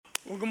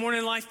Well, good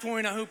morning, Life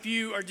Point. I hope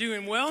you are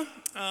doing well.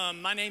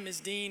 My name is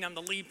Dean. I'm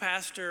the lead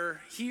pastor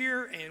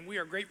here, and we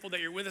are grateful that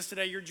you're with us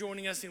today. You're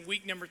joining us in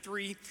week number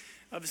 3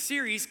 of a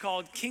series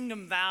called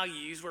Kingdom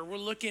Values, where we're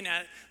looking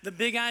at the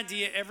big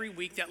idea every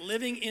week that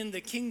living in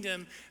the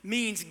kingdom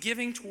means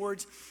giving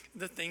towards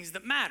the things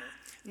that matter.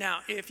 Now,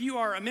 if you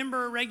are a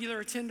member,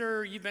 regular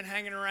attender, you've been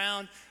hanging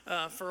around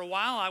for a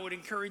while, I would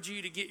encourage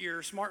you to get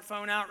your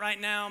smartphone out right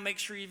now. Make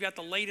sure you've got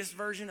the latest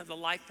version of the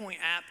Life Point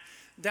app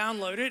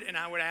download it, and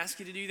I would ask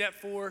you to do that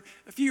for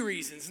a few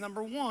reasons.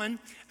 Number one,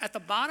 at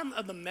the bottom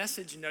of the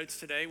message notes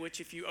today,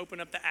 which if you open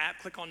up the app,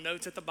 click on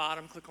notes at the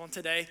bottom, click on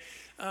today,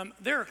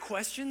 there are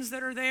questions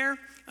that are there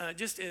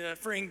just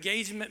for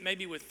engagement,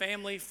 maybe with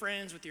family,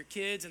 friends, with your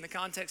kids in the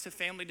context of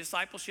family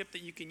discipleship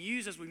that you can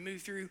use as we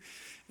move through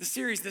the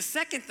series. The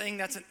second thing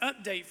that's an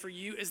update for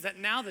you is that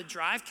now the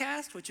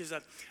Drivecast, which is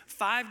a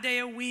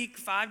 5-day-a-week,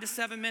 5 to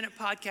 7 minute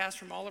podcast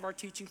from all of our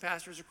teaching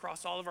pastors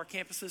across all of our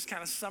campuses,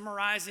 kind of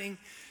summarizing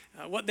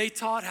what they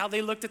taught, how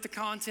they looked at the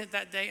content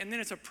that day, and then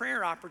it's a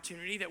prayer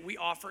opportunity that we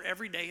offer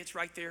every day. It's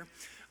right there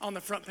on the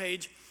front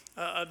page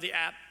of the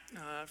app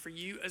for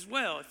you as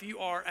well. If you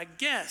are a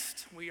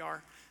guest, we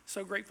are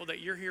so grateful that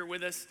you're here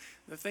with us.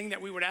 The thing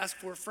that we would ask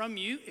for from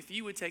you, if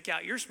you would take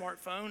out your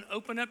smartphone,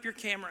 open up your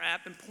camera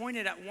app, and point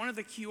it at one of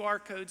the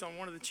QR codes on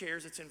one of the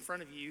chairs that's in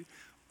front of you,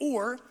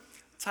 or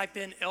type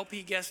in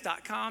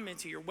lpguest.com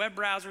into your web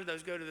browser.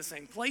 Those go to the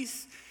same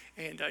place,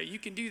 and you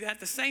can do that.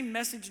 The same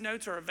message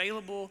notes are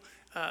available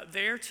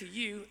there to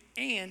you,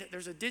 and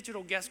there's a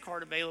digital guest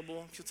card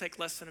available. It'll take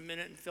less than a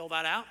minute and fill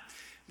that out.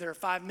 There are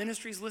 5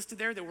 ministries listed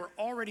there that we're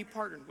already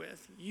partnered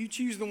with. You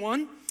choose the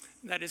one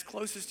that is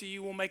closest to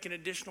you. We'll make an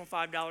additional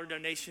 $5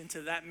 donation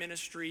to that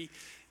ministry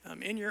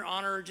in your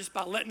honor. Just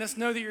by letting us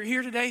know that you're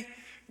here today,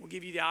 we'll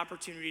give you the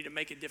opportunity to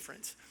make a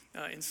difference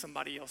in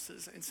somebody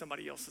else's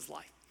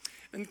life.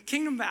 And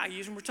kingdom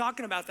values, and we're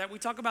talking about that, we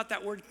talk about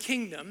that word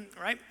kingdom,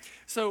 right?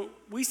 So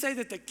we say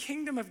that the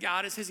kingdom of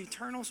God is his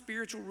eternal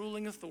spiritual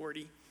ruling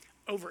authority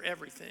over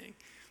everything.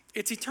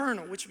 It's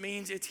eternal, which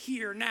means it's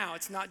here now.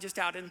 It's not just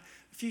out in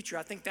the future.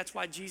 I think that's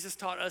why Jesus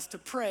taught us to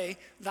pray,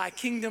 thy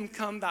kingdom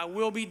come, thy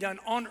will be done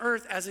on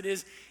earth as it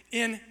is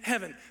in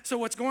heaven. So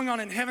what's going on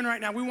in heaven right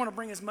now, we want to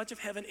bring as much of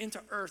heaven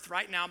into earth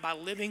right now by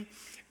living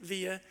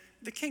via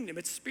the kingdom.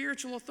 It's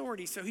spiritual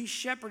authority. So he's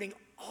shepherding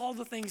all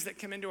the things that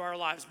come into our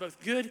lives, both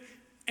good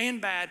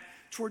and bad,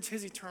 towards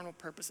his eternal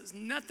purposes.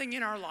 Nothing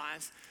in our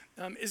lives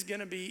is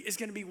going to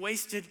be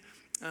wasted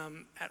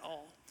at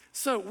all.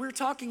 So we're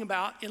talking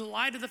about, in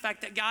light of the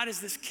fact that God is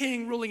this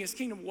king ruling his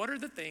kingdom, what are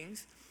the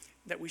things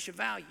that we should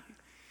value?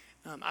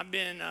 I've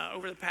been,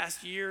 over the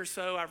past year or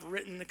so, I've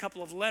written a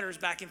couple of letters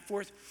back and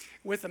forth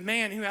with a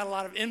man who had a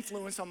lot of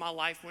influence on my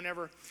life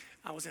whenever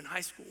I was in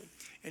high school.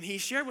 And he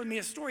shared with me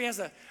a story. He has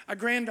a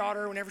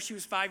granddaughter whenever she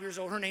was 5 years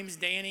old. Her name's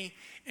Danny,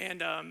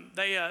 and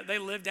they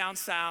live down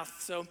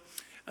south. So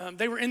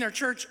they were in their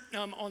church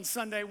on one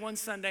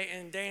Sunday,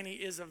 and Danny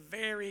is a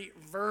very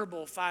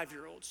verbal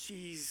 5-year-old.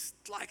 She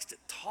likes to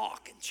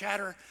talk and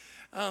chatter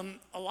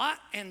a lot,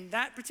 and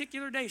that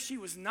particular day, she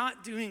was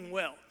not doing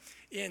well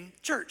in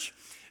church.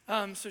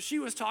 So she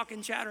was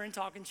talking, chattering,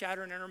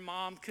 and her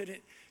mom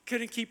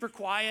couldn't keep her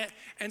quiet,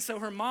 and so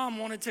her mom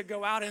wanted to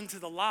go out into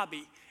the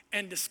lobby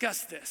and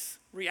discuss this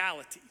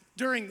reality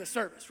during the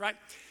service, right?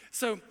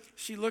 So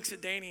she looks at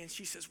Danny, and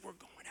she says, "We're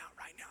going out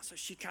right now." So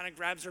she kind of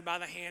grabs her by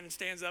the hand and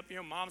stands up.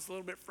 Mom's a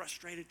little bit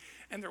frustrated,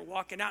 and they're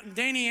walking out. And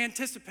Danny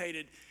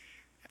anticipated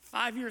at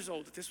 5 years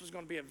old that this was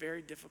going to be a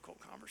very difficult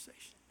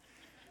conversation.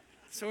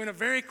 So in a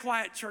very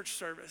quiet church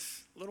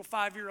service, little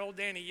 5-year-old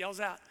Danny yells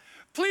out,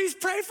 "Please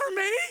pray for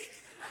me."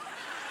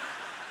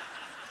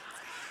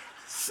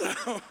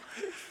 So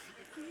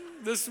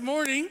this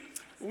morning,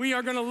 we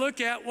are going to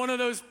look at one of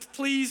those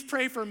 "please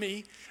pray for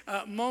me"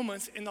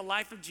 moments in the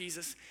life of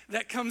Jesus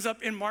that comes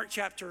up in Mark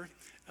chapter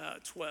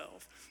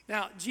 12.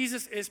 Now,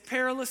 Jesus is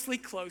perilously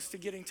close to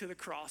getting to the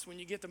cross. When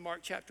you get to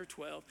Mark chapter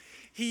 12,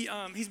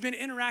 he's been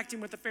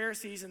interacting with the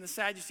Pharisees and the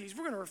Sadducees.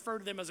 We're going to refer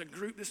to them as a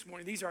group this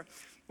morning. These are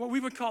what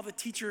we would call the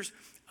teachers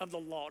of the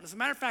law. And as a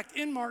matter of fact,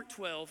 in Mark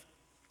 12,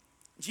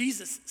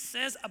 Jesus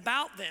says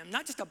about them,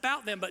 not just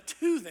about them, but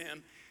to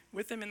them,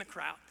 with them in the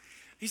crowd.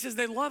 He says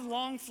they love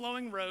long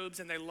flowing robes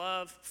and they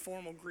love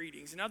formal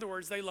greetings. In other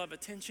words, they love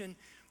attention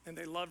and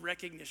they love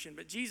recognition.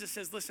 But Jesus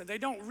says, listen, they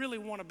don't really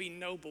want to be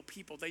noble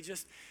people. They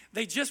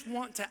just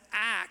want to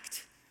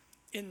act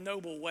in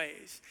noble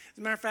ways. As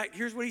a matter of fact,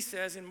 here's what he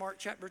says in Mark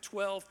chapter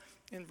 12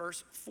 in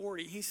verse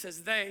 40. He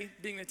says, they,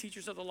 being the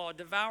teachers of the law,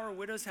 devour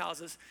widows'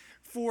 houses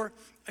for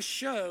a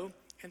show,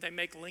 and they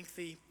make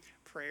lengthy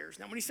prayers.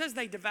 Now, when he says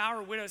they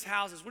devour widows'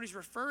 houses, what he's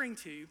referring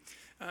to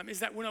is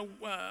that when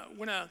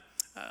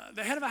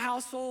the head of a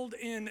household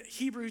in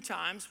Hebrew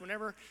times,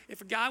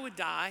 if a guy would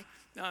die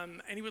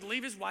and he would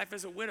leave his wife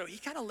as a widow, he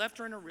kind of left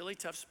her in a really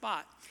tough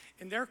spot.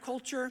 In their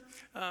culture,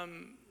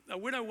 a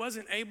widow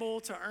wasn't able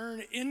to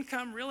earn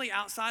income really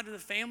outside of the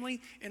family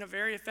in a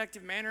very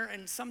effective manner.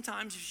 And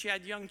sometimes if she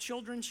had young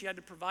children, she had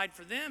to provide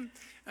for them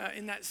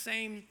in that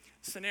same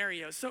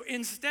scenario. So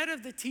instead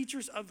of the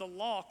teachers of the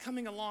law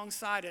coming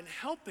alongside and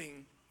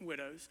helping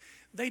widows.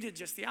 They did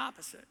just the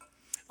opposite.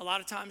 A lot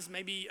of times,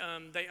 maybe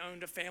they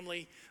owned a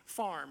family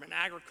farm, an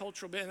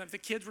agricultural business. If the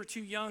kids were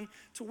too young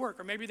to work,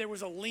 or maybe there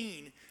was a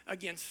lien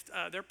against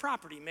their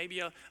property,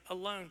 maybe a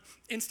loan.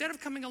 Instead of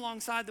coming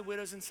alongside the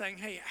widows and saying,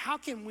 hey, how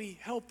can we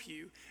help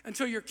you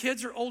until your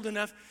kids are old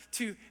enough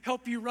to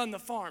help you run the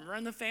farm,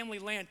 run the family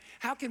land?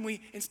 How can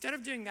we, instead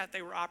of doing that,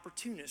 they were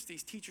opportunists,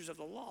 these teachers of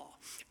the law.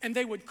 And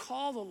they would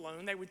call the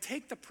loan, they would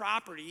take the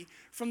property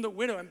from the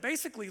widow and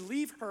basically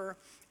leave her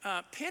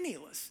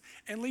penniless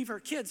and leave her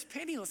kids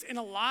penniless in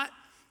a lot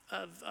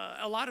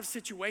of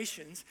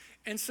situations.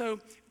 And so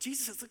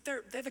Jesus says, look,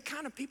 they're the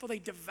kind of people, they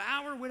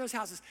devour widows'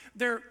 houses.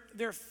 They're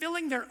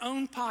filling their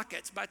own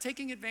pockets by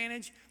taking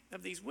advantage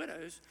of these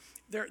widows.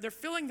 They're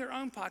filling their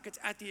own pockets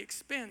at the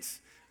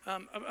expense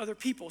of other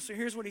people. So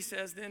here's what he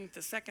says then,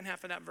 the second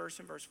half of that verse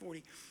in verse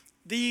 40.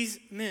 These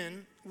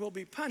men will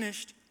be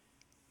punished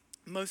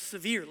most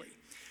severely.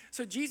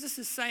 So Jesus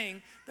is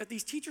saying that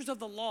these teachers of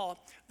the law,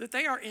 that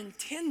they are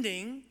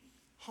intending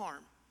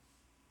harm.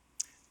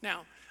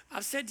 Now,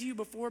 I've said to you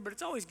before, but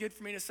it's always good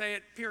for me to say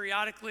it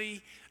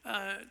periodically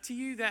to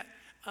you that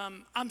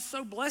I'm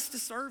so blessed to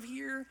serve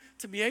here,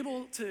 to be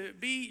able to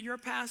be your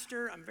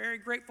pastor. I'm very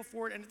grateful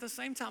for it. And at the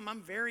same time,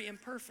 I'm very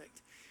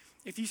imperfect.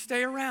 If you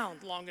stay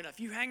around long enough,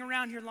 you hang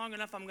around here long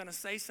enough, I'm going to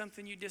say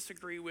something you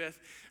disagree with.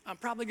 I'm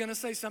probably going to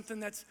say something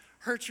that's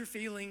hurt your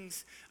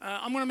feelings.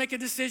 I'm going to make a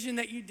decision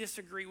that you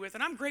disagree with.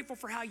 And I'm grateful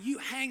for how you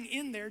hang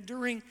in there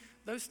during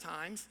those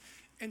times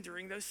and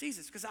during those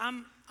seasons, because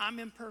I'm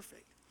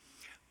imperfect.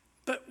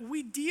 But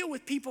we deal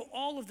with people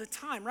all of the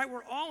time, right?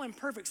 We're all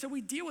imperfect. So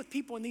we deal with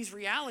people in these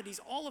realities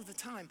all of the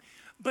time.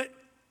 But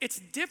it's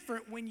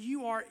different when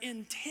you are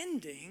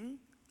intending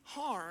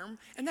harm.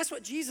 And that's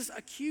what Jesus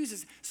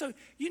accuses. So,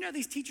 you know,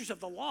 these teachers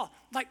of the law,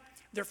 like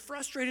they're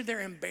frustrated,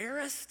 they're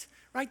embarrassed,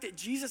 right? That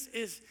Jesus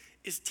is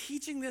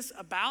teaching this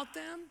about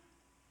them.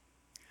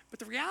 But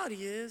the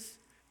reality is,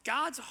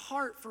 God's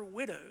heart for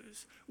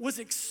widows was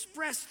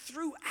expressed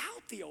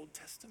throughout the Old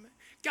Testament.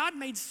 God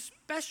made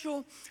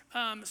special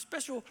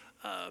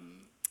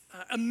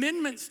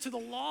amendments to the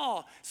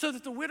law so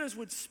that the widows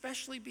would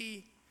specially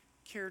be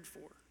cared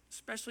for,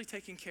 especially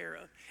taken care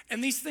of.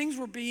 And these things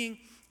were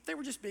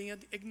just being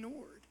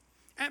ignored.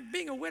 And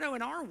being a widow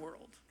in our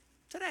world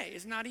today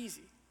is not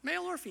easy,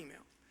 male or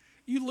female.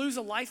 You lose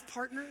a life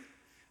partner,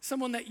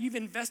 someone that you've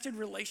invested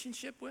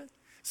relationship with.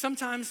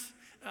 Sometimes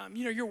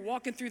you're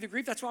walking through the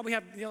grief. That's why we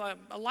have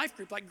a life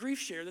group like Grief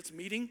Share that's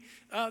meeting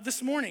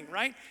this morning,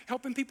 right?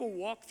 Helping people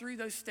walk through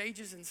those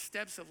stages and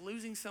steps of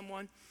losing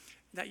someone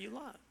that you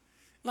love.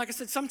 Like I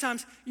said,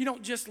 sometimes you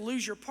don't just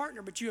lose your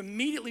partner, but you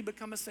immediately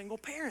become a single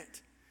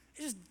parent.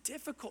 It's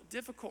just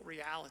difficult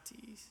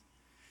realities.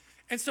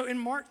 And so in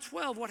Mark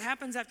 12, what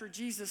happens after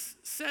Jesus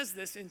says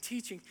this in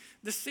teaching,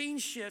 the scene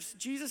shifts.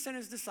 Jesus and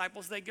his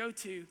disciples, they go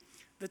to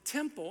the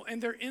temple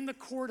and they're in the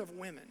court of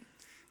women.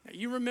 Now,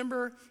 you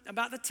remember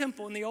about the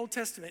temple in the Old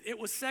Testament, it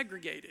was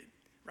segregated,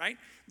 right?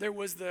 There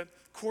was the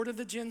court of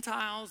the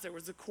Gentiles, there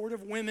was the court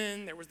of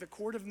women, there was the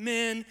court of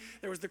men,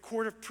 there was the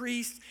court of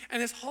priests.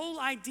 And this whole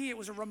idea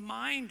was a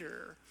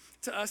reminder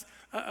to us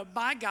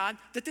by God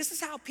that this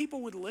is how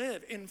people would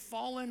live in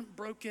fallen,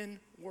 broken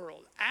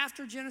world.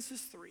 After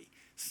Genesis 3,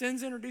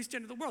 sin's introduced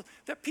into the world,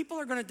 that people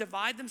are going to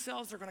divide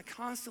themselves, they're going to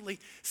constantly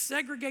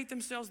segregate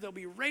themselves, there'll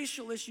be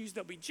racial issues,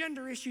 there'll be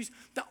gender issues,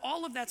 that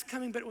all of that's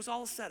coming, but it was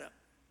all a setup.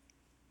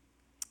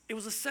 It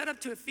was a setup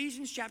to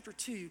Ephesians chapter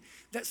 2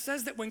 that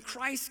says that when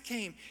Christ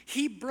came,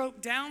 he broke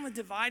down the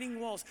dividing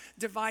walls,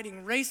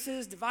 dividing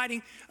races,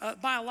 dividing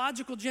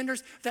biological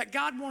genders, that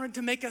God wanted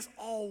to make us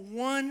all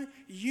one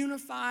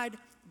unified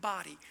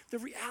body. The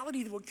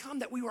reality that would come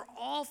that we were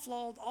all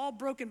flawed, all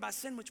broken by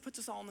sin, which puts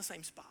us all in the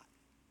same spot.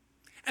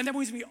 And that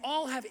means we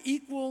all have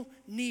equal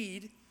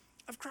need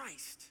of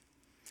Christ.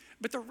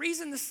 But the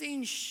reason the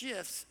scene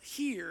shifts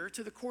here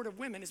to the court of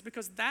women is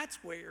because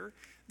that's where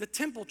the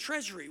temple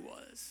treasury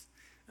was.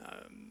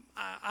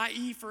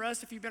 I.e. for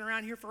us, if you've been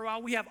around here for a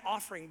while, we have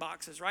offering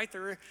boxes, right?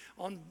 They're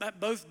on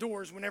both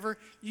doors whenever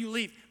you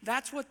leave.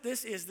 That's what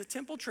this is, the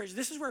temple treasure.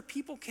 This is where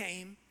people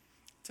came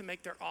to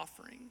make their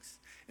offerings.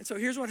 And so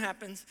here's what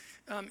happens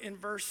in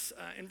verse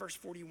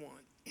 41.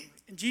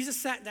 And Jesus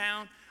sat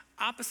down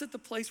opposite the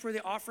place where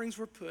the offerings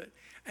were put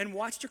and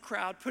watched a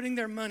crowd putting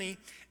their money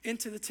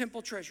into the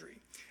temple treasury.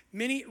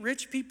 Many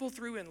rich people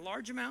threw in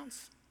large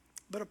amounts,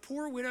 but a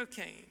poor widow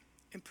came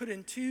and put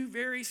in 2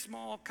 very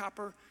small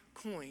copper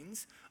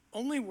coins,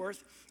 only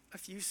worth a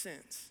few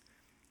cents.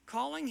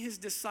 Calling his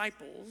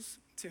disciples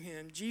to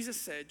him, Jesus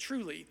said,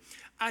 "Truly,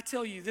 I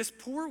tell you, this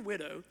poor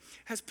widow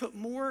has put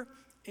more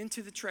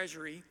into the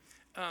treasury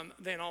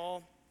than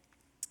all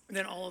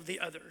of the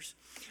others."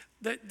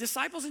 The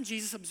disciples and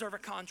Jesus observe a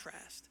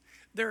contrast.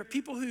 There are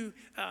people who,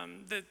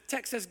 the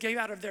text says, gave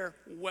out of their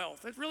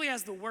wealth. It really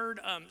has the word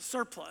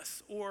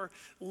surplus or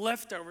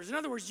leftovers. In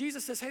other words,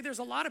 Jesus says, hey, there's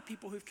a lot of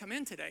people who've come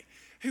in today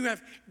who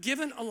have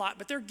given a lot,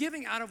 but they're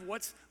giving out of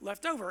what's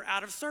left over,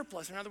 out of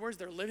surplus. In other words,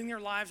 they're living their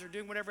lives, they're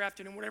doing whatever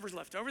afternoon, whatever's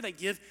left over, they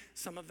give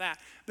some of that.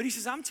 But he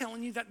says, I'm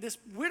telling you that this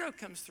widow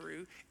comes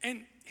through,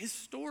 and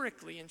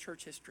historically in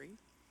church history,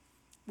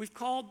 we've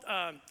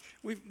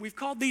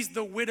called these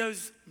the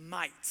widow's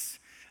mites.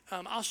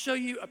 I'll show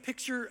you a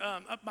picture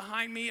up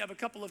behind me of a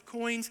couple of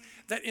coins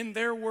that in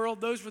their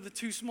world, those were the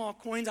two small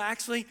coins. I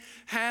actually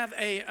have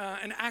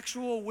an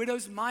actual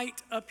widow's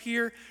mite up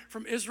here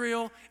from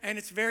Israel, and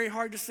it's very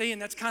hard to see,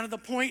 and that's kind of the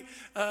point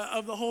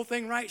of the whole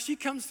thing, right? She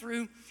comes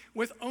through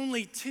with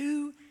only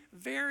two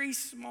very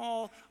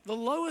small, the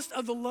lowest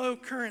of the low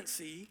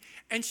currency,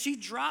 and she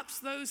drops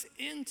those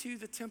into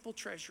the temple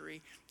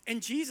treasury.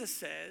 And Jesus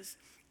says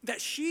that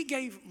she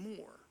gave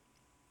more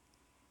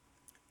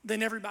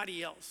than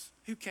everybody else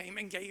who came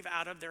and gave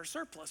out of their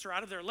surplus or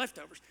out of their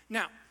leftovers.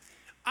 Now,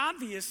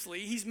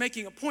 obviously, he's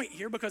making a point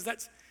here because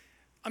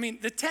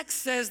the text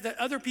says that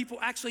other people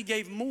actually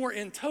gave more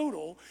in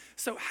total.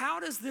 So how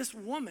does this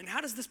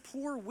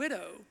poor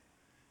widow,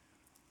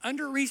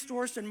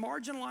 under-resourced and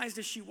marginalized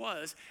as she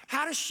was,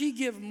 how does she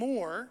give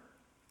more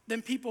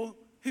than people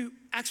who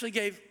actually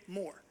gave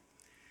more?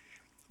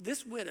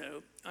 This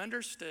widow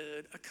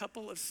understood a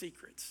couple of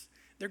secrets.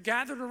 They're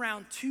gathered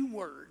around two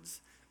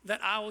words that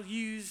I will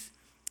use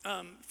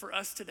for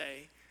us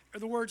today.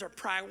 The words are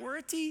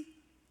priority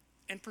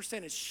and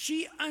percentage.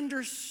 She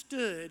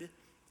understood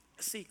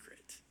a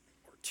secret,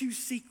 or two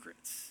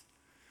secrets,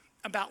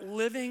 about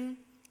living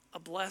a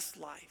blessed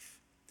life.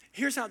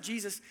 Here's how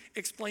Jesus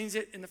explains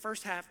it in the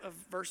first half of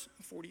verse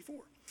 44.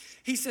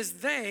 He says,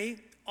 they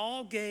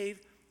all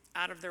gave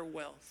out of their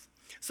wealth.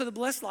 So the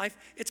blessed life,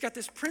 it's got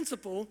this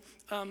principle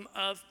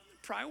of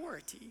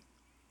priority.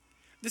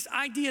 This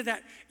idea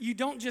that you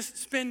don't just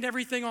spend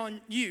everything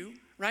on you,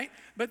 right?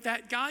 But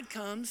that God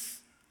comes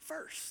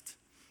first.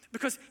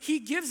 Because he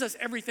gives us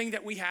everything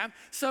that we have,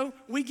 so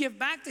we give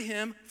back to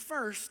him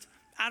first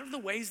out of the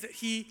ways that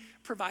he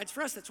provides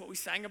for us. That's what we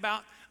sang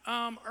about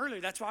earlier.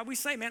 That's why we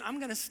say, man,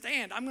 I'm gonna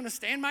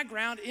stand my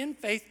ground in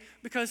faith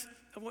because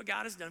of what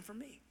God has done for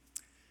me.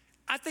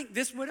 I think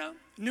this widow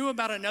knew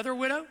about another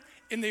widow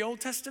in the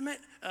Old Testament,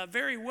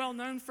 very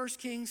well-known, 1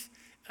 Kings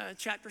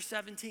chapter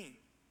 17.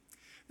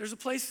 There's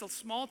a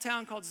small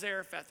town called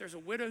Zarephath. There's a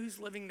widow who's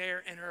living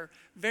there and her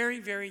very,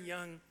 very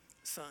young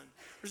son.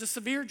 There's a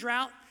severe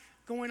drought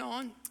going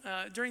on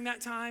during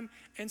that time.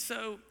 And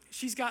so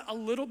she's got a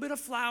little bit of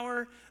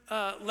flour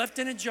left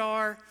in a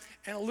jar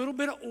and a little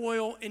bit of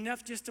oil,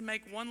 enough just to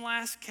make one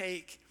last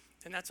cake.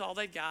 And that's all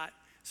they've got.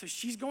 So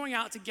she's going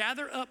out to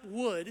gather up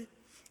wood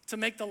to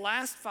make the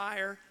last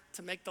fire,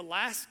 to make the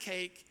last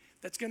cake.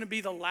 That's going to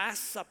be the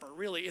last supper,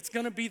 really. It's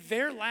going to be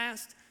their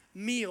last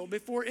meal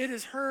before it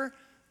is her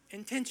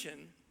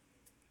intention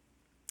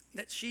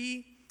that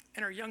she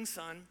and her young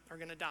son are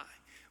going to die.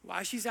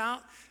 While she's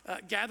out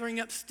gathering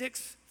up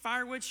sticks,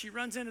 firewood, she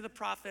runs into the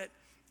prophet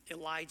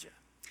Elijah.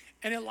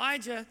 And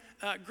Elijah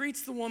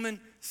greets the woman,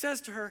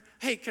 says to her,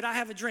 hey, could I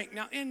have a drink?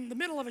 Now, in the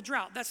middle of a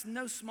drought, that's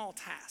no small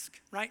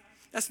task, right?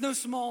 That's no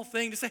small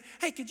thing to say,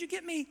 hey, could you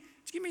give me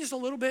just a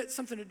little bit,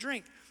 something to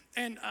drink?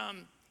 And,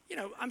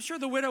 I'm sure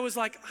the widow was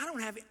like, I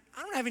don't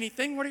have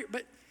anything.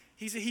 But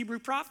he's a Hebrew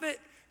prophet.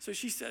 So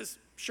she says,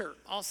 sure,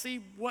 I'll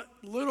see what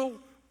little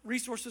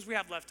resources we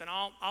have left, and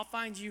I'll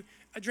find you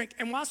a drink.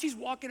 And while she's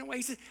walking away,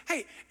 he says,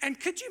 hey, and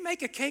could you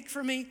make a cake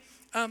for me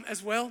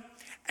as well?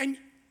 And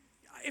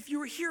if you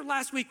were here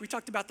last week, we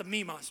talked about the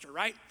me monster,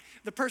 right?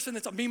 The person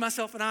that's me,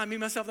 myself, and I, me,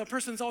 myself, the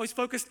person that's always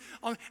focused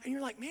on, and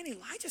you're like, man,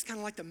 Elijah's kind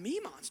of like the me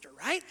monster,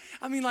 right?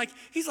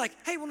 He's like,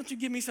 hey, why don't you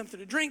give me something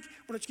to drink?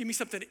 Why don't you give me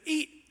something to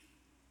eat?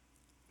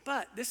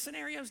 But this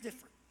scenario is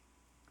different.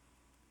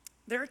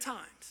 There are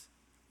times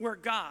where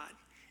God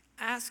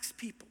asks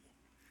people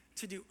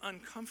to do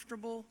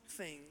uncomfortable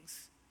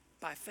things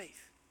by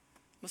faith.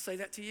 I'm gonna say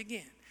that to you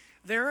again.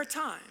 There are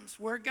times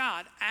where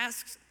God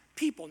asks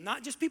people,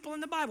 not just people in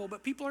the Bible,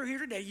 but people are here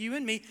today, you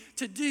and me,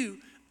 to do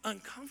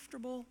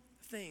uncomfortable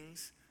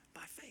things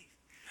by faith.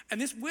 And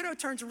this widow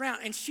turns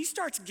around and she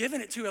starts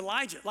giving it to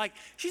Elijah.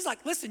 She's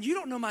like, listen, you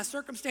don't know my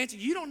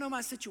circumstances, you don't know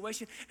my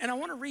situation. And I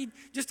want to read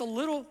just a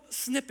little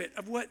snippet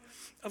of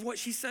what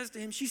she says to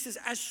him. She says,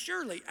 as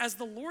surely as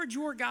the Lord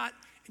your God,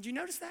 did you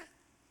notice that?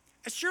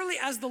 As surely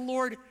as the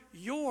Lord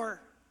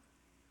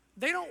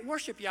they don't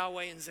worship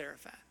Yahweh in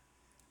Zarephath.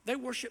 They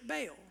worship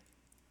Baal.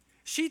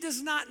 She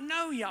does not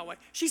know Yahweh.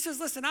 She says,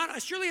 listen,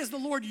 as surely as the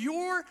Lord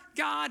your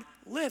God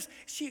lives.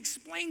 She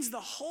explains the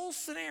whole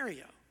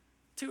scenario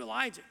to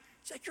Elijah.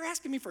 She's like, you're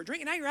asking me for a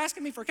drink, and now you're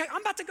asking me for a cake.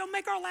 I'm about to go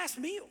make our last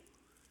meal.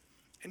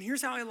 And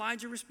here's how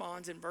Elijah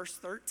responds in verse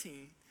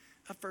 13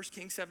 of 1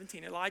 Kings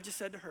 17. Elijah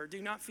said to her,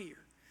 do not fear.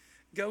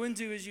 Go and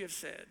do as you have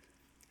said.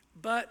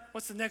 But,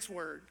 what's the next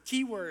word?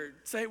 Key word.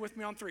 Say it with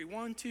me on three.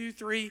 1, 2,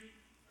 3.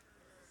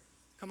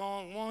 Come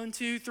on, 1,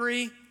 2,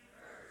 3.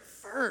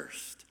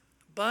 First.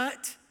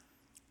 But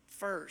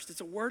first. It's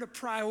a word of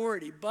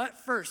priority. But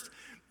first.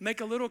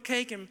 Make a little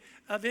cake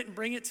of it and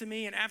bring it to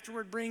me, and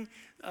afterward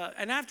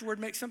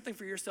make something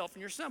for yourself and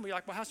your son. But you're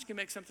like, well, how she can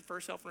make something for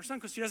herself and her son?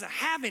 Because she doesn't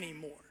have any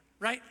more,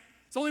 right?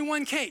 It's only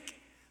one cake.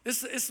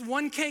 This is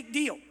one cake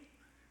deal.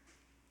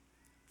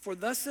 For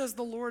thus says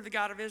the Lord, the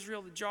God of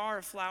Israel, the jar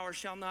of flour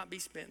shall not be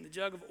spent, and the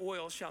jug of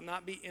oil shall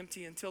not be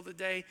empty until the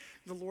day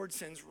the Lord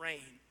sends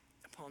rain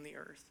upon the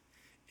earth.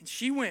 And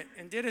she went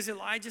and did as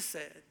Elijah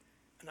said,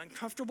 an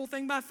uncomfortable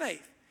thing by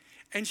faith.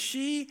 And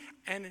she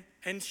and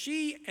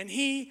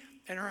he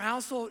and her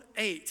household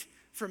ate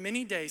for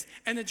many days.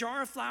 And the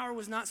jar of flour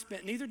was not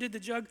spent, neither did the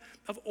jug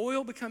of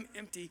oil become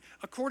empty,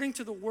 according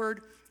to the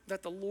word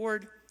of the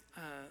Lord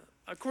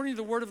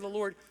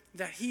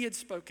that he had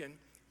spoken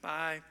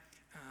by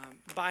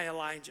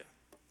Elijah.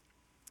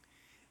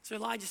 So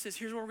Elijah says,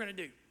 here's what we're going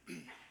to do.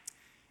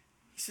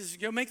 He says,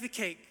 go make the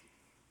cake.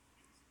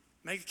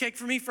 Make the cake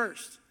for me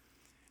first.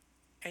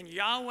 And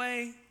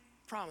Yahweh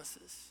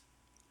promises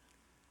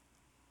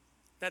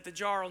that the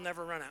jar will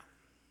never run out.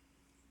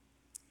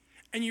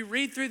 And you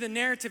read through the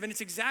narrative, and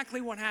it's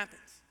exactly what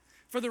happens.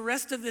 For the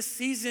rest of this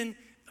season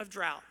of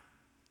drought,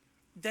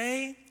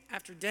 day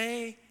after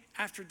day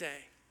after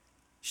day,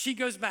 she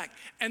goes back,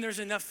 and there's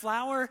enough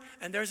flour,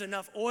 and there's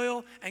enough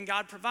oil, and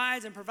God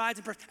provides and provides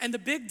and provides. And the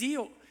big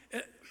deal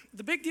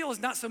is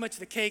not so much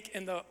the cake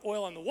and the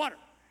oil and the water.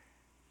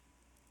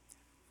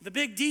 The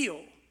big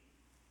deal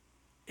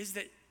is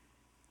that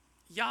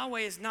Yahweh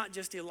is not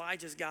just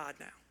Elijah's God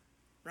now,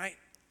 right?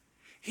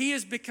 He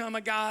has become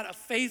a God of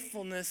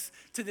faithfulness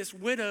to this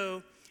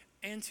widow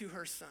and to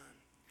her son.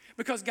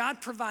 Because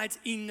God provides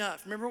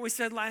enough. Remember what we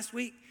said last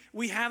week?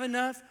 We have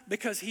enough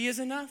because he is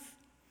enough.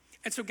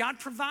 And so God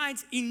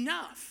provides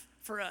enough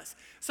for us.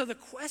 So the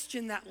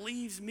question that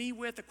leaves me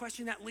with, the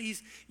question that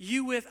leaves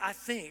you with, I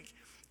think,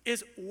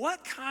 is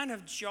what kind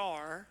of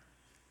jar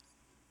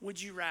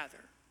would you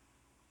rather?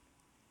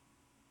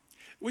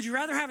 Would you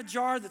rather have a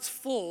jar that's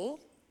full,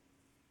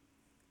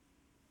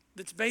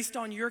 that's based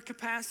on your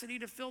capacity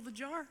to fill the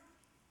jar?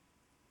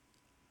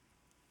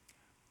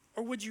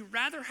 Or would you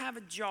rather have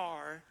a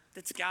jar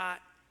that's got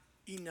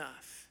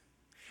enough?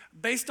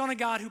 Based on a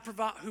God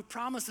who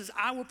promises,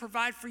 I will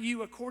provide for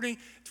you according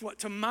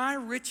to my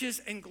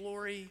riches and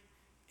glory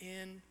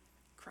in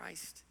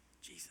Christ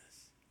Jesus.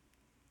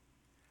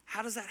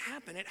 How does that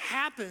happen? It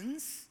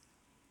happens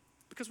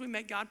because we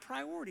make God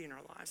priority in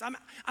our lives.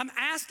 I'm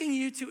asking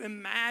you to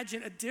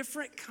imagine a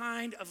different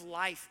kind of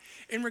life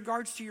in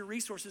regards to your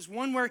resources.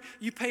 One where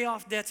you pay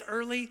off debts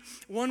early,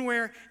 one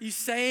where you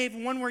save,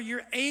 one where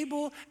you're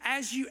able,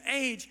 as you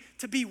age,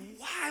 to be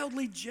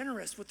wildly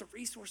generous with the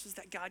resources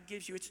that God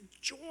gives you. It's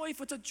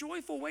joyful. It's a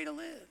joyful way to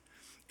live.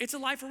 It's a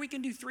life where we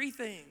can do three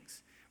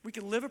things. We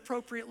can live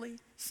appropriately,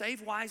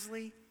 save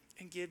wisely,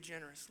 and give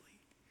generously.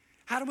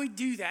 How do we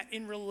do that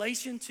in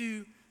relation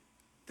to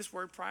this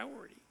word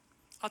priority?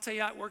 I'll tell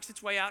you how it works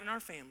its way out in our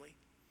family.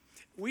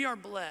 We are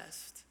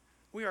blessed.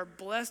 We are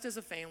blessed as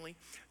a family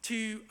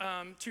to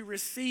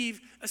receive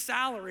a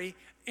salary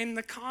in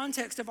the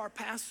context of our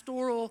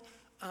pastoral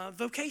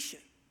vocation.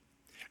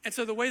 And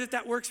so the way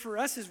that works for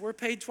us is we're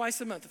paid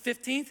twice a month, the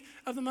 15th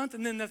of the month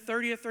and then the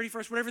 30th,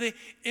 31st, whatever the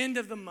end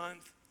of the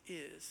month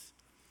is.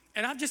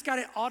 And I've just got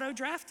it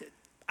auto-drafted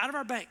out of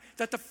our bank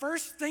that the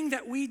first thing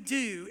that we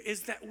do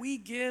is that we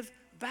give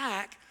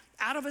back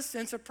out of a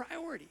sense of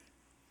priority.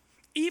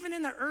 Even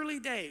in the early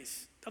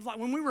days of life,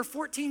 when we were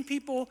 14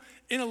 people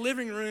in a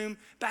living room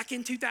back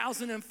in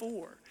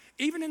 2004,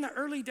 even in the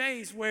early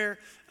days where,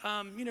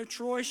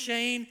 Troy,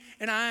 Shane,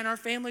 and I and our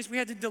families, we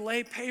had to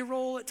delay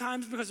payroll at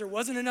times because there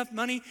wasn't enough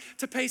money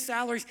to pay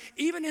salaries.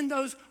 Even in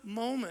those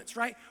moments,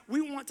 right, we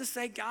want to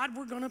say, God,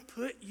 we're going to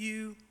put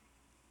you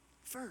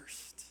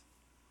first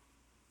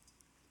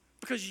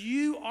because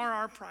you are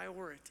our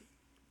priority.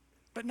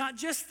 But not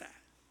just that,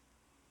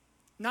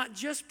 not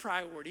just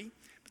priority.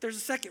 There's a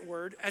second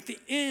word at the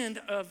end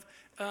of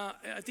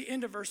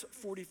verse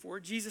 44.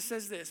 Jesus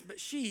says this, but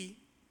she,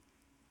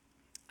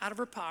 out of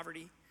her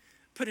poverty,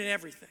 put in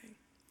everything,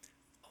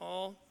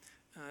 all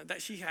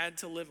that she had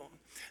to live on.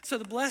 So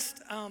the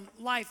blessed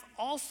life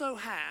also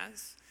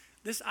has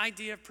this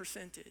idea of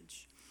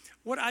percentage.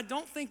 What I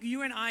don't think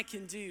you and I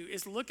can do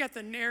is look at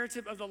the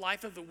narrative of the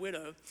life of the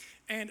widow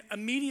and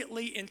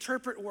immediately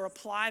interpret or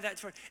apply that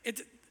to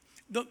it.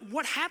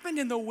 What happened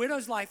in the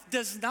widow's life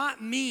does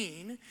not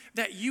mean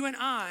that you and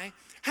I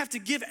have to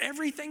give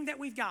everything that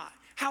we've got.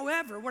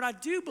 However, what I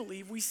do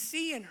believe we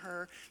see in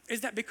her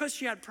is that because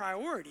she had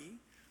priority,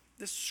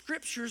 the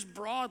scriptures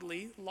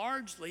broadly,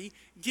 largely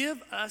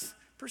give us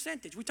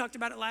percentage. We talked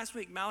about it last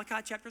week, Malachi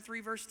chapter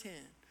 3, verse 10. It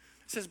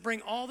says,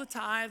 bring all the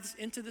tithes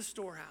into the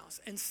storehouse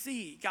and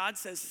see, God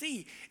says,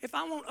 see, if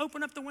I won't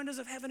open up the windows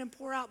of heaven and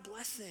pour out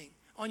blessing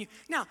on you.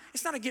 Now,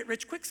 it's not a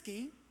get-rich-quick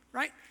scheme,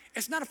 right?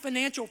 It's not a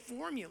financial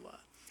formula.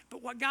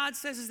 But what God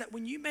says is that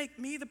when you make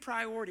me the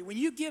priority, when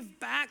you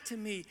give back to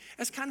me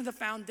as kind of the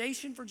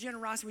foundation for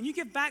generosity, when you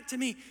give back to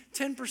me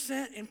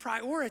 10% in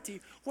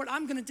priority, what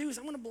I'm going to do is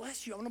I'm going to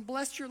bless you. I'm going to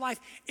bless your life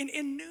in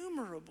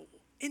innumerable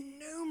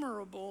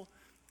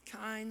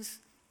kinds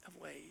of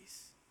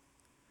ways.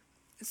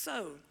 And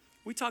so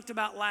we talked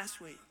about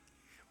last week,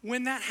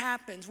 when that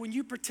happens, when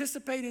you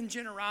participate in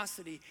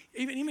generosity,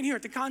 even here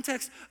at the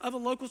context of a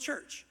local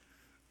church,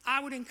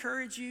 I would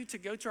encourage you to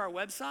go to our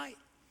website,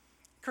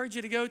 encourage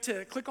you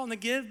to click on the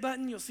give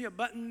button. You'll see a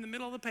button in the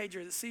middle of the page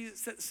here that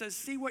says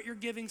see what your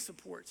giving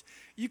supports.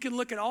 You can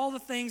look at all the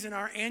things in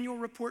our annual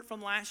report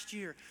from last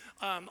year,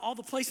 all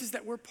the places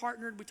that we're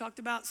partnered. We talked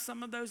about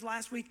some of those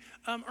last week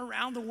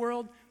around the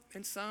world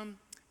and some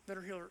that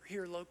are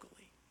here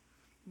locally.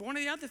 But one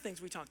of the other things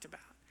we talked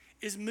about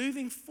is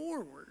moving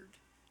forward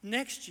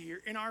next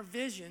year in our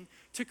vision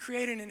to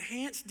create an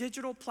enhanced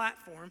digital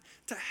platform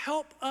to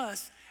help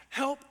us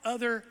help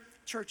other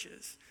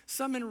churches.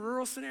 Some in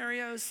rural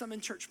scenarios, some in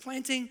church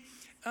planting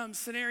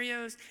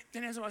scenarios.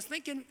 And as I was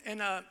thinking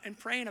and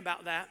praying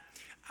about that,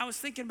 I was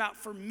thinking about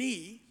for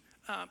me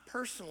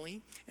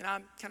personally, and I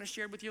kind of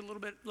shared with you a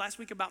little bit last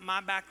week about my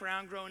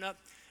background growing up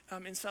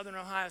in Southern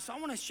Ohio. So I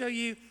want to show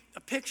you a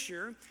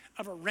picture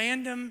of a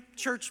random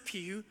church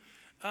pew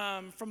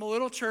from a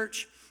little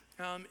church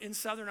in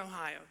Southern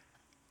Ohio.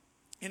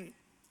 And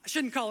I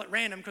shouldn't call it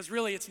random because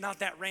really it's not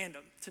that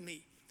random to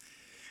me.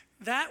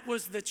 That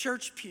was the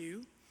church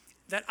pew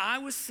that I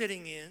was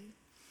sitting in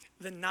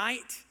the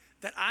night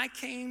that I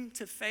came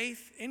to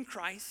faith in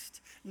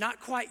Christ,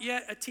 not quite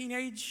yet a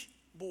teenage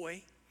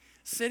boy,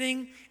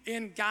 sitting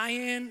in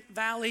Guyan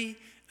Valley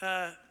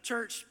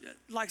Church.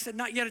 Like I said,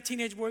 not yet a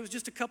teenage boy, it was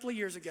just a couple of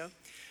years ago.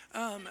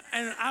 And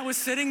I was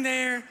sitting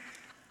there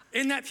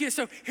in that pew.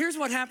 So here's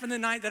what happened the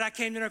night that I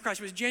came to know Christ.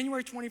 It was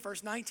January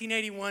 21st,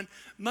 1981,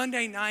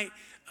 Monday night.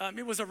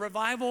 It was a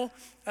revival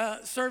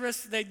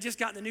service. They'd just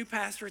gotten a new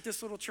pastor at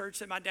this little church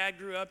that my dad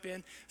grew up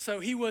in. So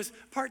he was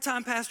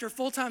part-time pastor,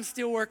 full-time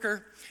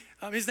steelworker.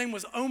 His name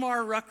was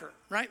Omar Rucker,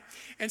 right?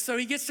 And so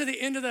he gets to the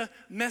end of the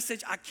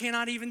message. I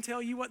cannot even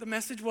tell you what the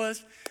message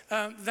was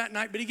that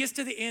night, but he gets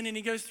to the end and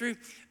he goes through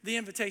the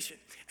invitation.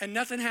 And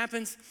nothing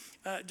happens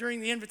during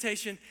the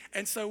invitation.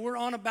 And so we're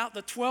on about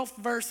the 12th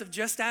verse of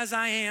Just As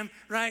I Am,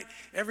 right?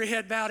 Every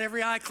head bowed,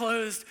 every eye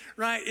closed,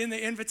 right? In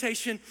the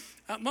invitation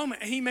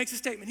moment. And he makes a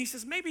statement. He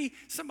says, maybe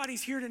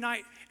somebody's here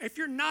tonight. If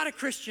you're not a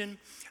Christian,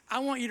 I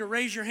want you to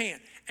raise your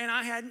hand. And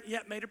I hadn't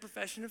yet made a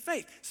profession of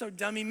faith. So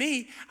dummy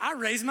me, I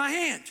raised my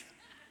hand.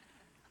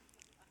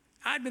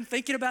 I'd been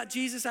thinking about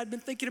Jesus. I'd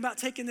been thinking about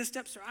taking this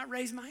step, so I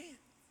raised my hand.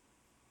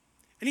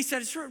 And he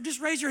said, sure,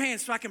 just raise your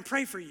hand so I can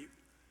pray for you.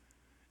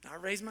 And I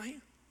raised my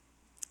hand.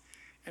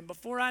 And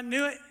before I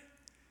knew it,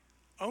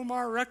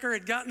 Omar Rucker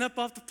had gotten up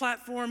off the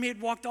platform. He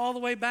had walked all the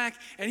way back,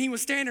 and he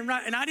was standing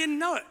right, and I didn't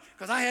know it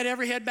because I had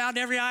every head bowed and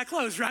every eye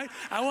closed, right?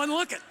 I wasn't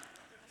looking.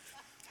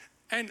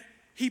 And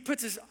he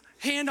puts his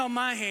hand on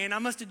my hand. I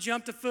must have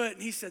jumped a foot,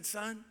 and he said,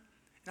 son,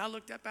 and I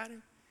looked up at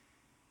him.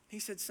 He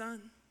said,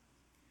 son,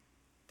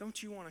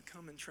 don't you want to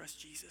come and trust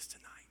Jesus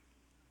tonight?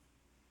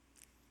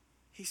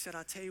 He said,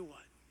 I tell you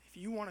what, if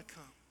you want to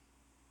come,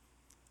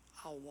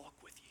 I'll walk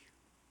with you.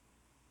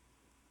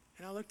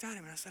 And I looked at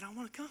him and I said, I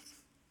want to come.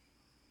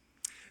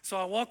 So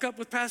I walk up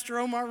with Pastor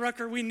Omar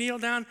Rucker. We kneel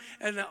down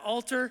at the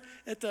altar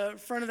at the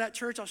front of that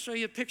church. I'll show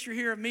you a picture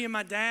here of me and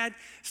my dad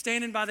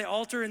standing by the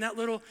altar in that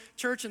little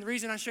church. And the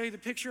reason I show you the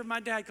picture of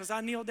my dad, because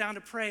I kneel down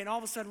to pray. And all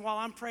of a sudden, while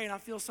I'm praying, I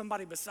feel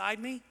somebody beside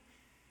me.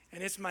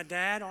 And it's my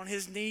dad on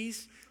his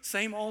knees,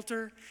 same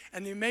altar.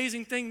 And the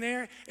amazing thing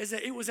there is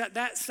that it was at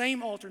that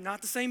same altar, not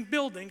the same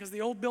building, because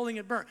the old building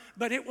had burnt,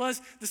 but it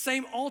was the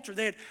same altar.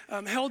 They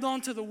had held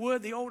on to the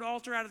wood, the old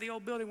altar out of the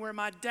old building, where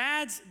my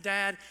dad's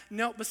dad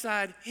knelt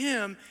beside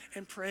him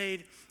and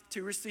prayed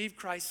to receive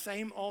Christ.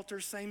 Same altar,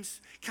 same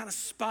kind of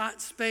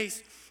spot,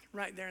 space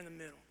right there in the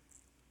middle.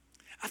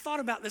 I thought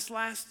about this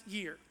last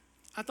year.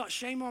 I thought,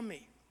 shame on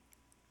me.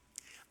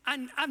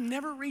 I've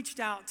never reached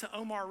out to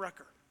Omar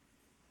Rucker,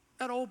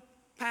 that old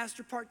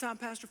pastor, part-time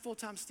pastor,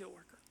 full-time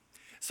steelworker.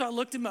 So I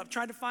looked him up,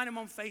 tried to find him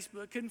on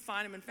Facebook, couldn't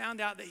find him, and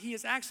found out that he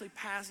had actually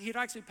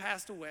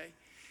passed away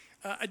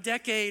a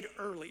decade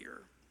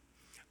earlier.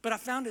 But I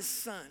found his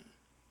son.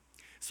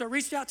 So I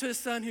reached out to his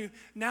son, who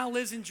now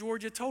lives in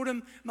Georgia, told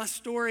him my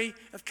story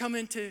of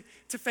coming to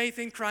faith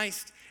in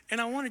Christ.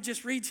 And I want to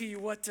just read to you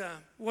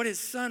what his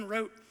son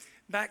wrote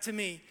back to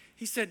me.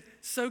 He said,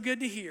 so good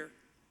to hear.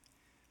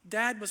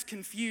 Dad was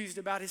confused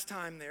about his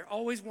time there,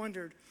 always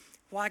wondered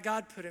why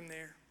God put him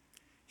there.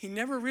 He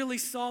never really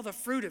saw the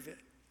fruit of it,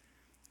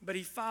 but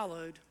he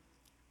followed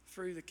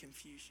through the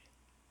confusion.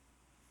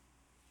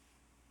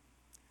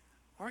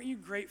 Aren't you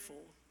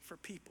grateful for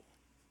people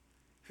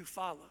who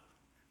follow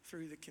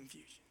through the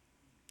confusion?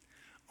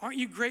 Aren't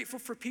you grateful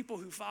for people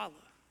who follow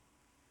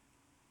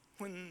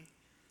when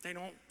they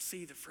don't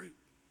see the fruit?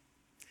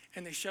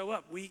 And they show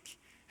up week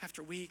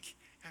after week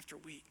after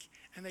week.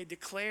 And they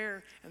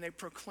declare and they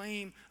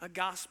proclaim a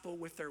gospel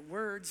with their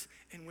words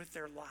and with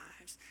their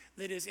lives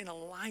that is in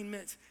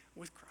alignment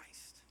with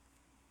Christ.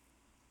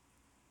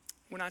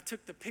 When I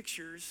took the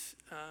pictures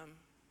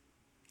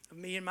of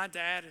me and my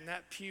dad in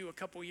that pew a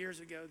couple years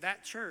ago,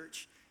 that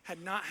church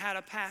had not had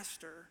a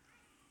pastor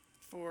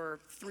for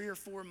 3 or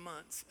 4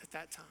 months at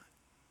that time.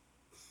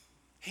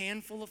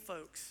 Handful of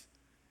folks.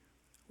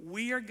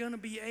 We are going to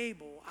be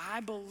able,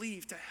 I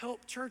believe, to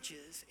help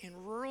churches in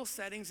rural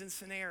settings and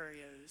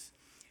scenarios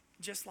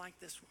just like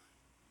this one.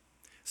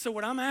 So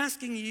what I'm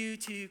asking you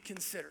to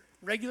consider,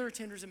 regular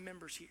attenders and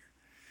members here,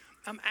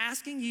 I'm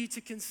asking you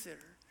to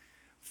consider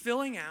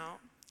filling out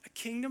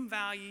Kingdom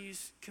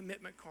Values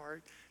commitment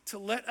card to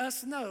let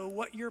us know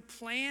what your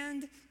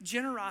planned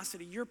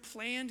generosity, your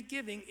planned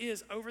giving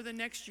is over the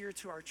next year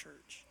to our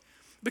church.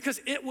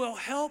 Because it will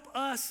help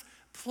us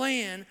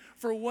plan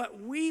for what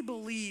we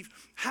believe,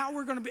 how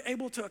we're going to be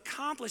able to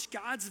accomplish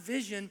God's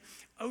vision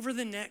over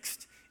the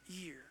next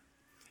year.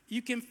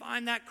 You can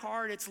find that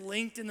card. It's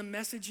linked in the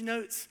message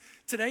notes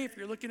today. If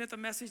you're looking at the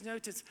message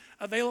notes, it's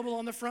available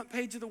on the front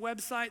page of the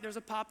website. There's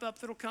a pop-up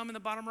that'll come in the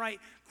bottom right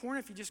corner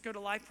if you just go to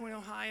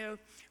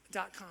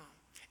lifepointohio.com.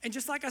 And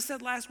just like I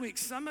said last week,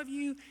 some of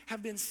you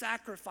have been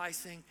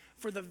sacrificing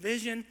for the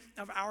vision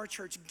of our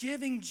church,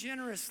 giving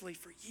generously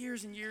for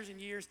years and years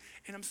and years,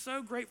 and I'm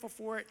so grateful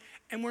for it.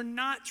 And we're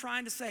not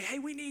trying to say, hey,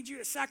 we need you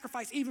to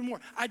sacrifice even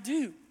more. I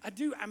do.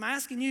 I'm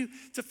asking you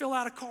to fill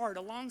out a card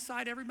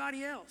alongside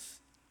everybody else.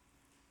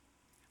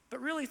 But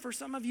really, for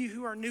some of you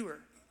who are newer,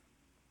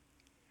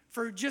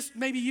 for just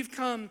maybe you've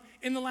come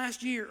in the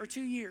last year or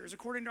 2 years,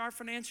 according to our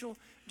financial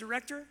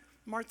director,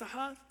 Martha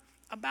Huff,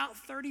 about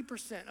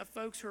 30% of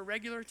folks who are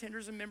regular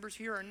attenders and members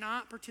here are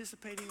not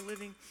participating,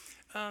 living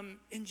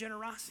in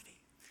generosity.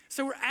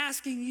 So we're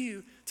asking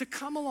you to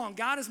come along.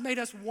 God has made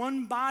us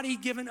one body,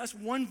 given us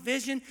one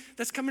vision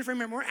that's coming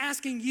from Him. We're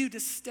asking you to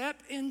step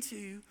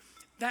into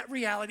that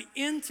reality,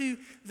 into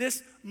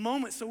this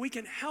moment so we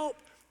can help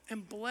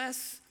and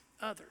bless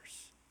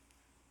others.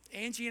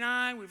 Angie and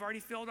I, we've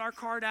already filled our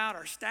card out.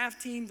 Our staff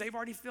team, they've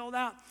already filled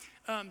out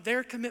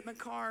their commitment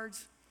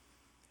cards.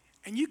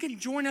 And you can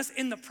join us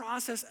in the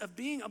process of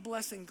being a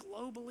blessing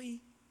globally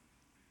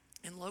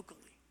and locally.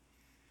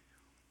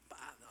 But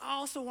I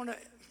also want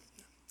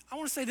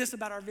to say this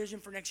about our vision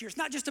for next year. It's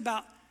not just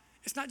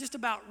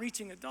about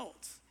reaching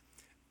adults,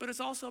 but it's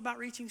also about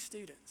reaching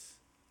students.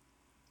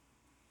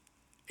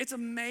 It's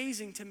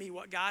amazing to me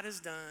what God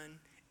has done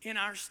in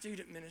our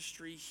student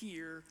ministry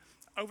here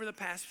over the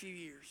past few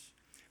years.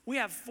 We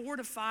have 4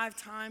 to 5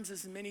 times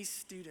as many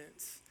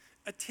students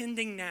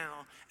attending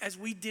now as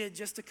we did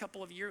just a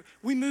couple of years.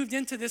 We moved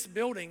into this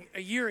building a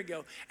year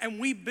ago and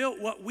we built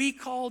what we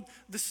called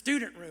the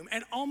student room.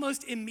 And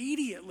almost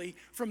immediately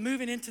from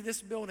moving into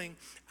this building,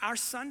 our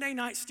Sunday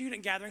night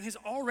student gathering has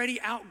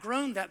already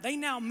outgrown that. They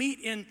now meet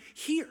in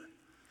here.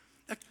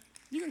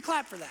 You can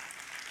clap for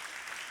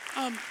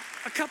that.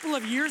 A couple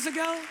of years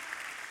ago,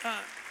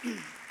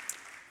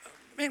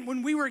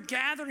 when we were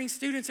gathering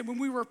students and when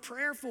we were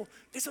prayerful,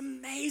 it's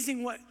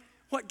amazing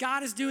what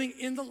God is doing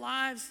in the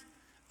lives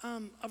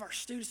of our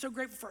students. So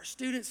grateful for our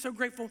students, so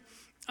grateful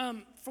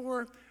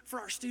for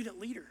our student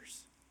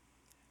leaders.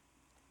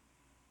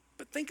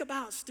 But think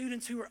about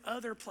students who are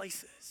other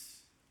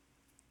places.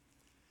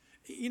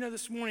 You know,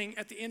 this morning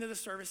at the end of the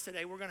service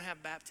today, we're going to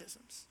have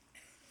baptisms.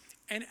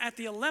 And at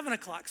the 11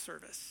 o'clock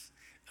service,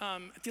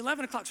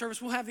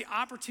 we'll have the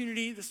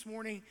opportunity this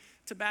morning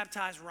to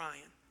baptize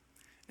Ryan.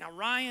 Now,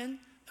 Ryan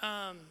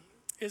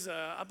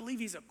I believe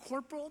he's a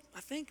corporal,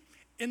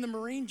 joined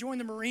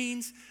the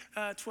Marines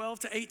 12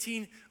 to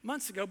 18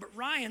 months ago. But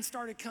Ryan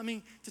started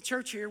coming to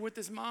church here with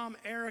his mom,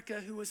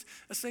 Erica, who was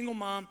a single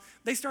mom.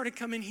 They started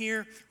coming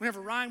here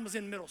whenever Ryan was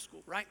in middle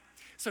school, right?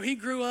 So he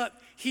grew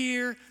up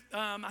here.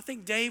 I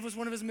think Dave was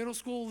one of his middle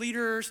school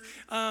leaders,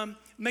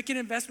 making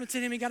investments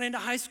in him. He got into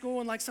high school,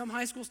 and like some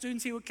high school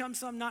students, he would come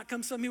some, not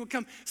come some. He would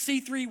come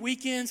C3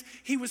 weekends.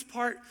 He was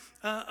part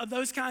of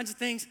those kinds of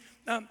things.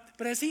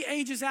 But as he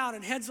ages out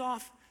and heads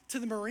off to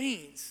the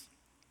Marines,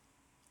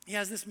 he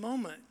has this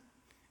moment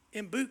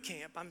in boot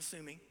camp, I'm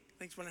assuming. I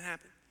think it's when it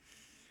happened.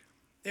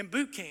 In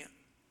boot camp,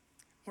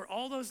 where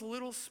all those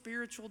little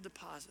spiritual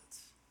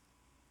deposits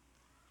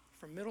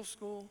from middle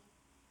school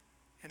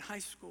and high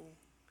school,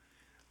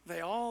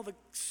 the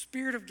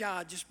Spirit of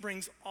God just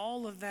brings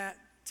all of that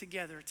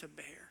together to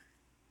bear.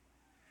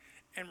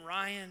 And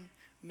Ryan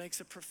makes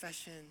a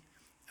profession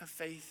of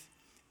faith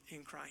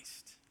in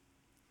Christ.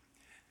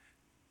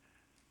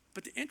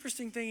 But the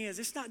interesting thing is,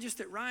 it's not just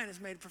that Ryan has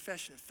made a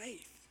profession of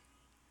faith.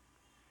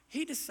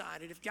 He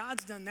decided if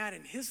God's done that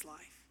in his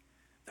life,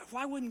 that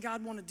why wouldn't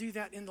God want to do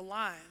that in the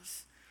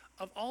lives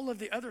of all of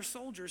the other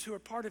soldiers who are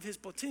part of his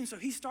platoon? So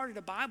he started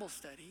a Bible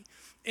study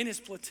in his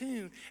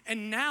platoon,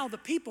 and now the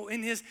people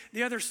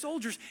the other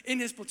soldiers in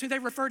his platoon, they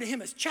refer to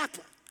him as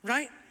chaplain,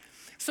 right?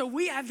 So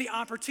we have the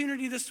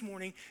opportunity this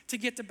morning to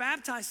get to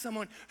baptize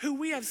someone who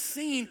we have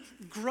seen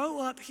grow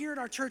up here at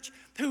our church,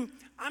 who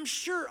I'm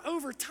sure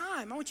over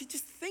time, I want you to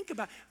just think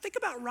about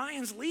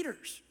Ryan's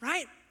leaders,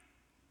 right?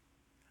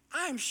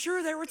 I'm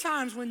sure there were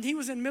times when he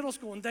was in middle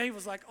school and Dave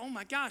was like, oh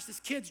my gosh, this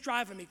kid's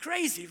driving me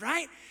crazy,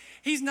 right?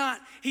 He's not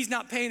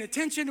paying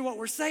attention to what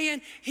we're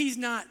saying. He's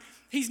not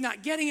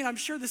getting it. I'm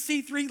sure the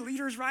C3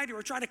 leaders, right, who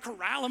were trying to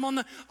corral him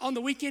on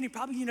the weekend, he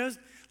probably,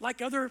 like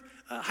other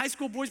high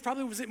school boys,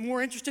 probably was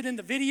more interested in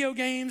the video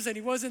games than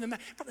he was in the math.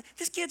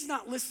 This kid's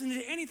not listening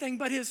to anything,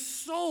 but his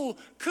soul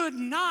could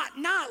not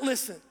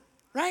listen,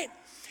 right?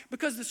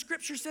 Because the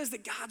scripture says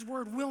that God's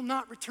word will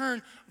not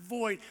return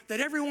void, that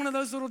every one of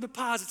those little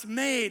deposits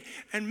made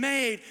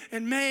were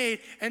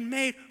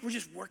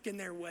just working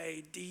their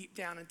way deep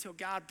down until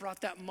God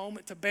brought that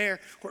moment to bear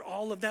where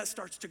all of that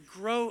starts to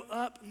grow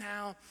up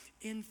now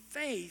in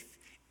faith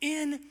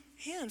in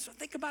him. So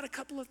think about a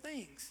couple of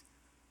things.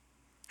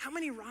 How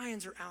many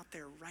Ryans are out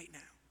there right now?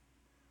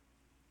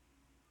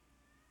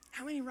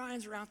 How many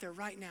Ryans are out there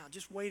right now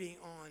just waiting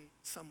on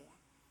someone?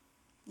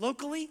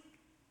 Locally,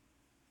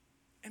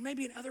 and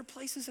maybe in other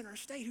places in our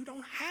state who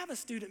don't have a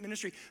student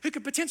ministry, who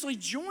could potentially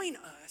join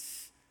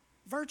us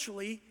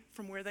virtually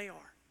from where they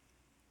are.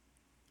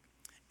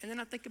 And then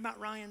I think about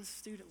Ryan's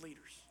student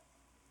leaders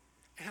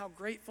and how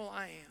grateful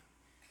I am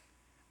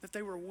that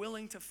they were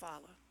willing to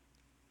follow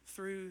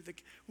through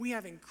we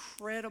have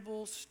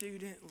incredible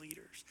student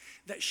leaders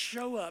that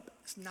show up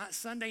not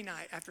Sunday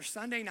night after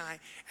Sunday night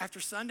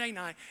after Sunday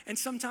night, and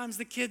sometimes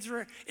the kids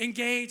are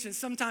engaged and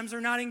sometimes they're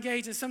not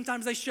engaged, and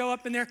sometimes they show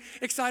up and they're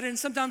excited and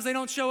sometimes they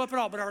don't show up at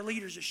all, but our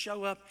leaders just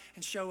show up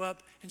and show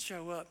up and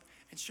show up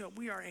and show up.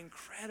 We are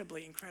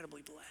incredibly,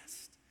 incredibly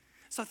blessed.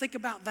 So I think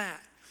about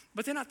that.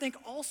 But then I think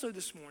also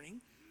this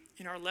morning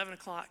in our 11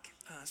 o'clock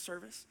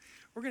service,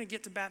 we're going to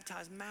get to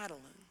baptize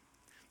Madeline.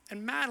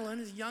 And Madeline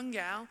is a young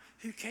gal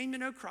who came to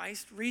know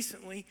Christ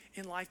recently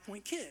in Life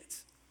Point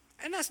Kids.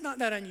 And that's not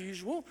that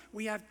unusual.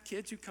 We have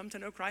kids who come to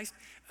know Christ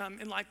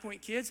in Life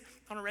Point Kids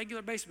on a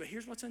regular basis. But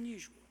here's what's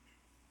unusual.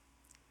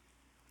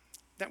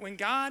 That when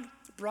God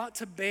brought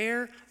to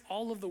bear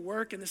all of the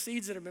work and the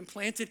seeds that have been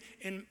planted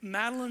in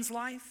Madeline's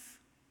life,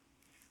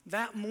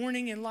 that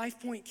morning in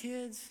Life Point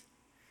Kids,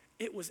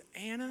 it was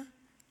Anna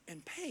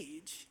and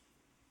Paige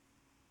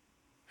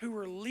who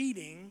were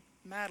leading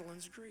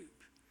Madeline's group.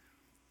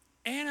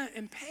 Anna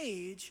and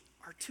Paige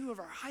are two of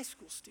our high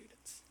school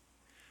students.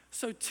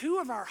 So two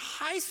of our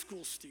high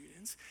school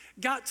students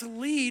got to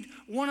lead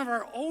one of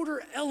our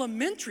older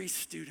elementary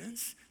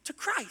students to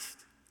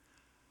Christ.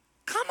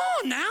 Come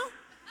on now.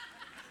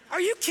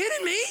 Are you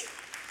kidding me?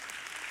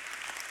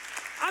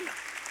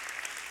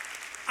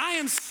 I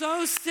am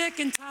so sick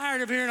and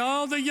tired of hearing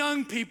all the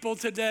young people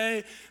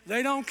today.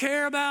 They don't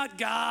care about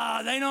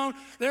God.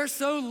 They're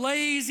so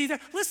lazy.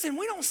 Listen,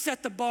 we don't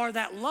set the bar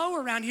that low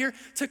around here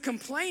to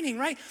complaining,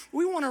 right?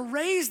 We want to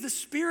raise the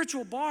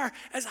spiritual bar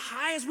as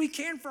high as we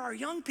can for our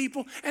young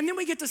people. And then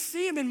we get to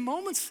see them in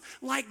moments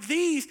like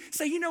these.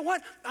 Say, you know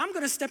what? I'm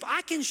going to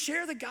I can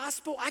share the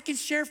gospel. I can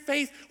share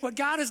faith, what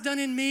God has done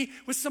in me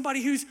with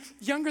somebody who's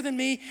younger than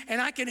me. And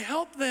I can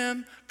help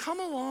them come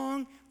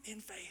along in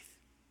faith.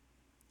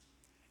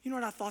 You know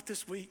what I thought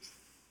this week?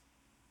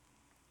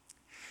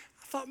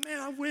 I thought, man,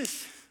 I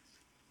wish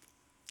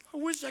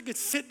I could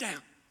sit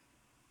down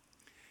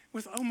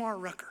with Omar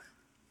Rucker,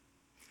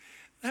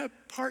 that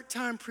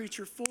part-time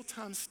preacher,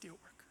 full-time steelworker.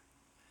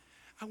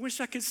 I wish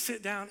I could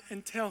sit down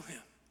and tell him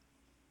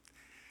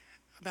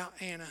about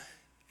Anna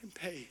and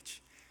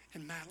Paige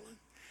and Madeline.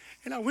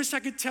 And I wish I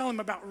could tell him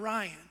about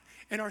Ryan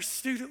and our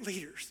student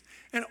leaders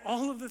and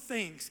all of the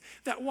things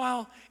that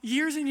while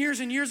years and years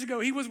and years ago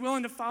he was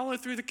willing to follow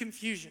through the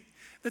confusion,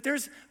 that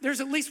there's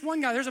at least one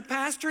guy, there's a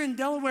pastor in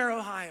Delaware,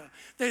 Ohio,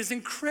 that is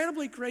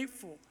incredibly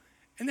grateful.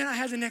 And then I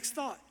had the next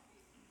thought.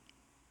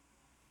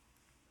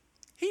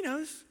 He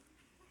knows.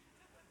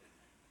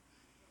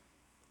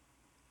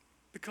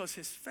 Because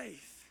his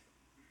faith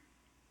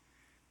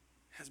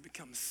has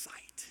become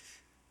sight.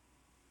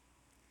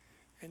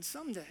 And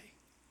someday,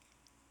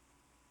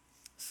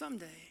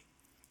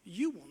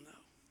 you will know,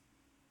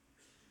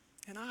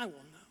 and I will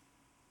know,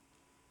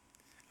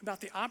 about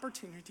the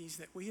opportunities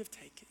that we have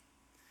taken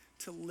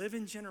to live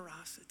in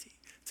generosity,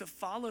 to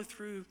follow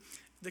through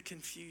the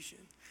confusion,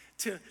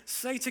 to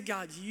say to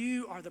God,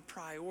 you are the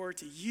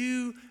priority.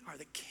 You are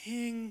the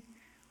king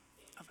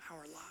of our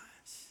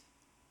lives.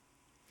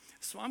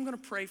 So I'm going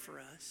to pray for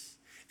us.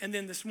 And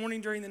then this morning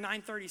during the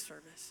 9:30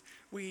 service,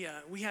 we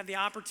have the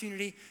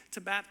opportunity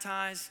to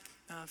baptize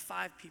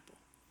 5 people.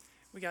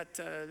 We got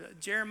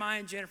Jeremiah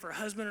and Jennifer, a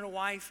husband and a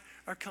wife,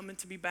 are coming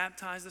to be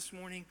baptized this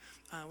morning.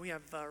 We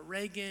have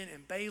Reagan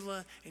and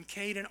Bayla and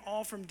Caden,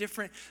 all from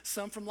different,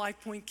 some from Life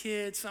Point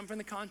Kids, some from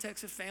the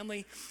context of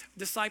family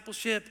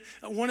discipleship.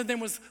 One of them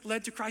was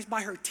led to Christ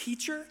by her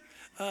teacher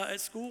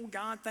at school.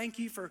 God, thank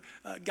you for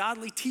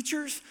godly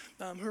teachers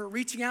who are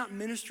reaching out and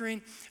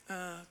ministering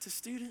to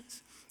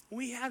students.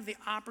 We have the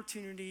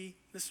opportunity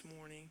this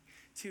morning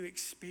to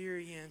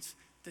experience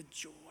the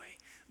joy.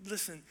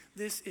 Listen,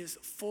 this is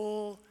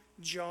full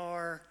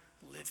jar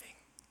living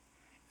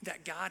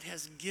that God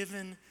has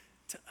given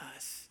to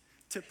us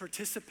to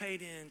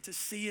participate in, to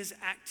see his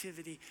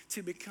activity,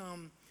 to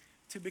become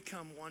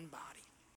one body.